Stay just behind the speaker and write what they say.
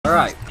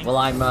Alright, well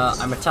I'm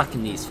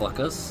attacking these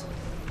fuckers.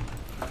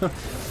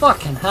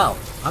 Fucking hell,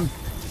 I'm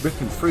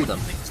ripping through them.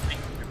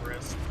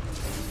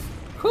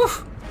 Whew!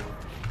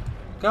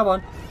 Come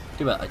on,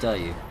 do it, I dare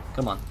you.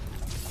 Come on.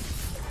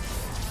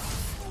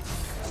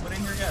 Put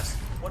in your guess.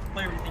 What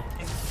player do you think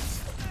you can?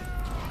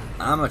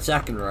 I'm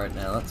attacking right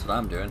now, that's what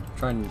I'm doing.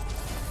 Trying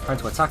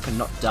to attack and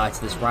not die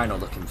to this rhino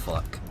looking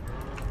fuck.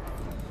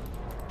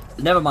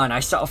 Never mind,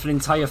 I set off an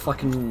entire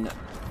fucking...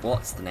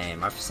 What's the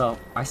name? I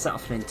set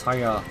off an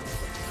entire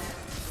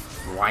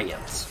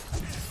riot.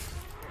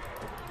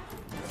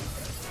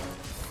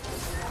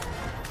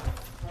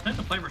 I think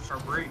the flavor is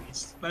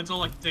Febreze. That's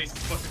all I can taste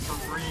is fucking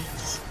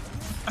Febreze.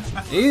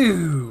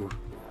 Ew!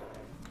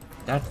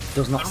 That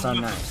does not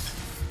sound nice.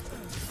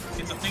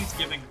 It's a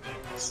Thanksgiving thing.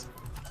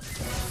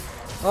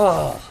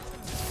 Oh!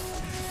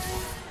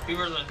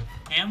 Either the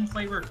ham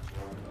flavor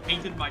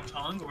painted my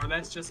tongue, or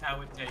that's just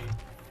how it tastes.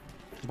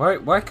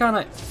 Why can't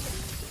I...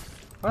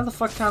 Why the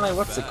fuck can't I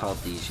what's it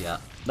called these yet?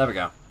 There we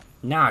go.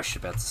 Now I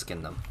should be able to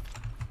skin them.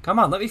 Come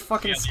on, let me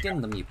fucking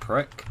skin them, you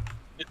prick.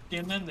 To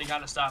skin them, they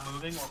gotta stop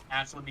moving or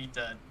actually be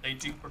dead. They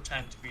do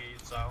pretend to be,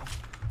 so...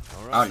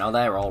 Oh no,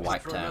 they're all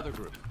wiped out.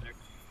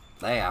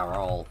 They are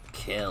all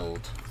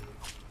killed.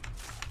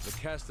 The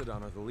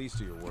Castodon are the least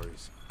of your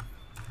worries.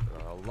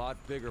 There are a lot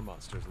bigger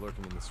monsters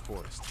lurking in this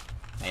forest.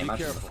 Hey,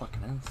 imagine the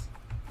fucking else.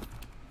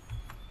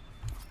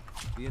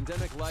 The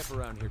endemic life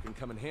around here can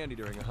come in handy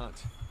during a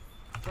hunt.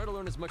 Try to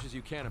learn as much as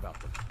you can about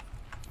them.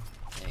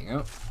 There you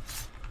go.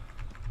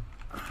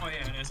 Oh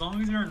yeah, and as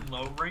long as you're in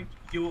low rank,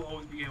 you will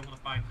always be able to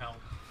find help.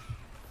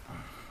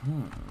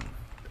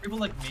 People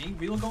like me,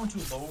 we will go into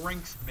low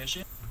rank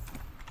mission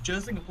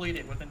just to complete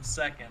it within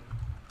seconds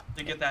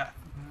to get that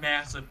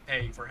massive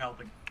pay for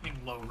helping in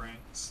low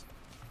ranks.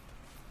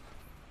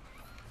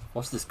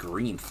 What's this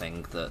green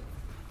thing that...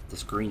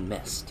 This green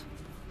mist?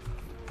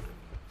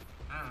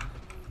 I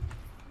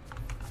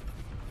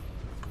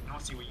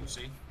don't see what you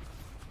see.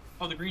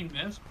 Oh, the green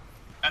mist?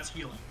 That's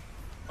healing.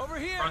 Over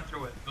here! Run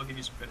through it, it'll give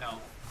you some good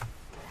health.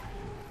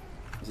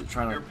 Is it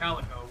trying Your to...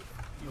 palico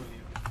heal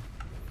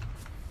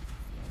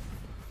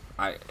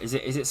you. Is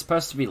it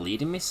supposed to be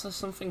leading me to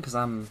something? Because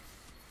I'm...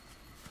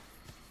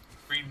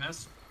 Green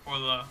mist? Or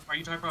the... Are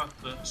you talking about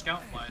the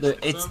scout flies?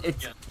 It's...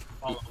 Yeah,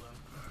 follow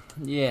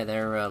them. Yeah,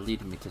 they're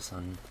leading me to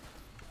some...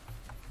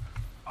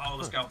 Follow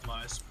the scout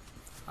flies.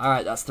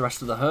 Alright, that's the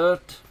rest of the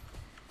herd.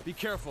 Be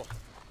careful.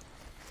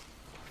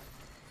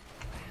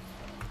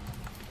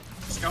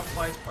 Scout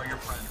flies are your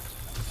friend.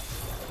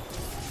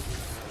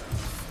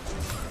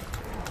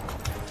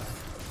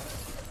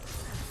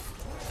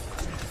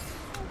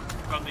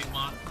 But they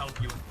want to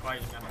help you in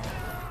fighting them.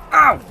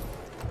 Ow!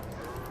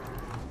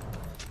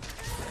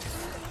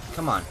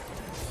 Come on.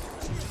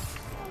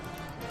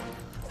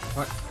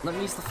 What? Let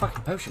me use the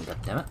fucking potion,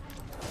 goddammit.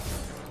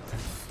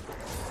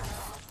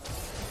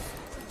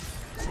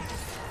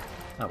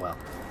 Oh well.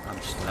 I'm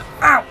just gonna...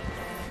 Ow!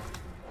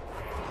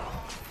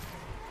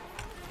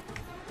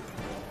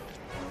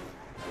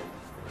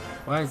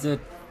 Why is it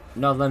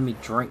not letting me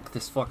drink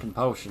this fucking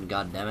potion,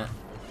 goddammit?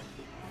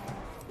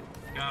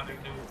 Gotta do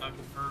that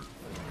can hurt.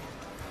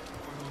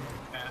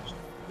 Fast.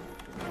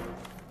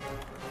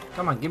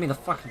 Come on, give me the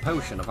fucking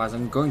potion, otherwise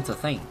I'm going to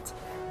faint.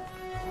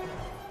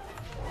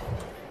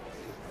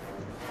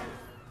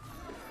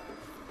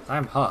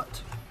 I'm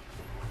hurt.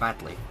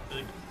 Badly.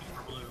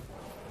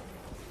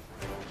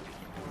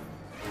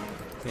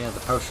 Yeah, the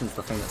potion's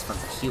the thing that's meant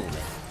to heal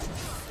me.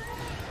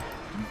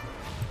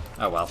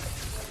 Oh well.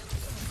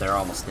 They're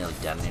almost nearly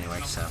dead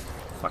anyway, so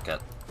fuck it.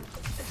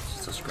 It's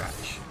just a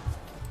scratch.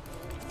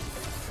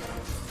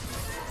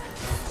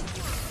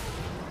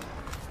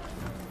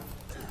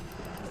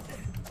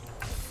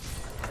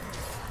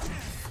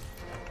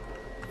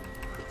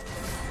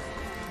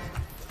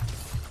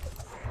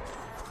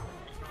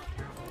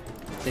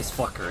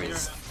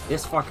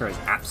 This fucker is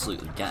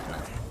absolutely getting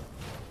it.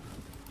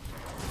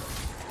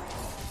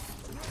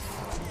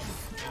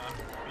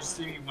 You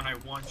see when I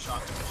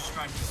one-shot them, just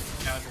trying to do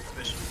some casual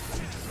fishing.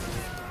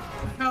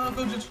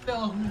 Calico just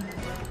fell.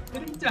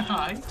 Did he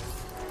die?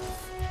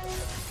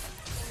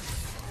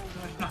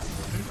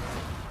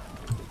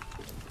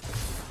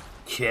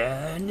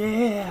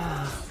 Kenny!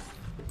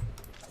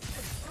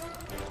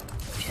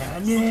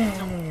 Kenny!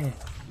 I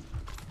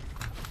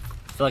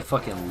feel like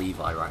fucking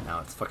Levi right now,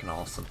 it's fucking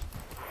awesome.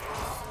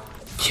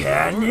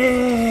 Kenny!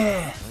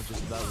 That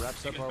just about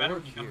wraps up It's our better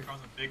work when you come here. across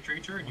a big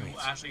creature and you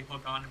will actually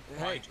hook on and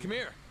Hey, fight. come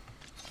here.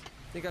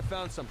 Think I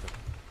found something.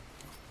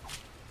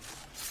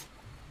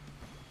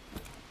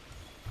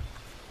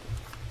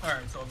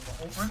 Alright, so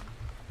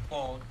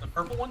the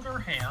purple ones are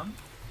ham,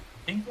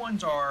 pink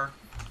ones are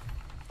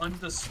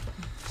undecided.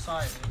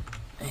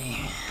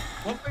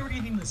 What flavor do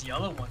you think this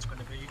yellow one's going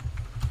to be?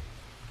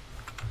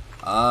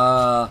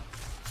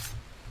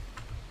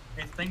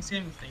 It's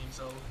Thanksgiving themed,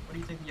 so what do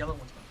you think the yellow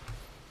one's going to be?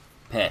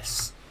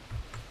 Piss.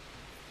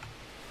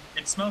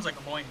 It smells like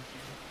a boing.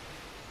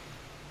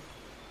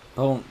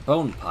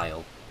 Bone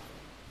pile.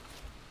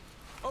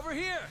 Over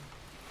here.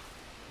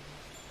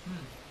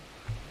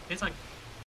 It's like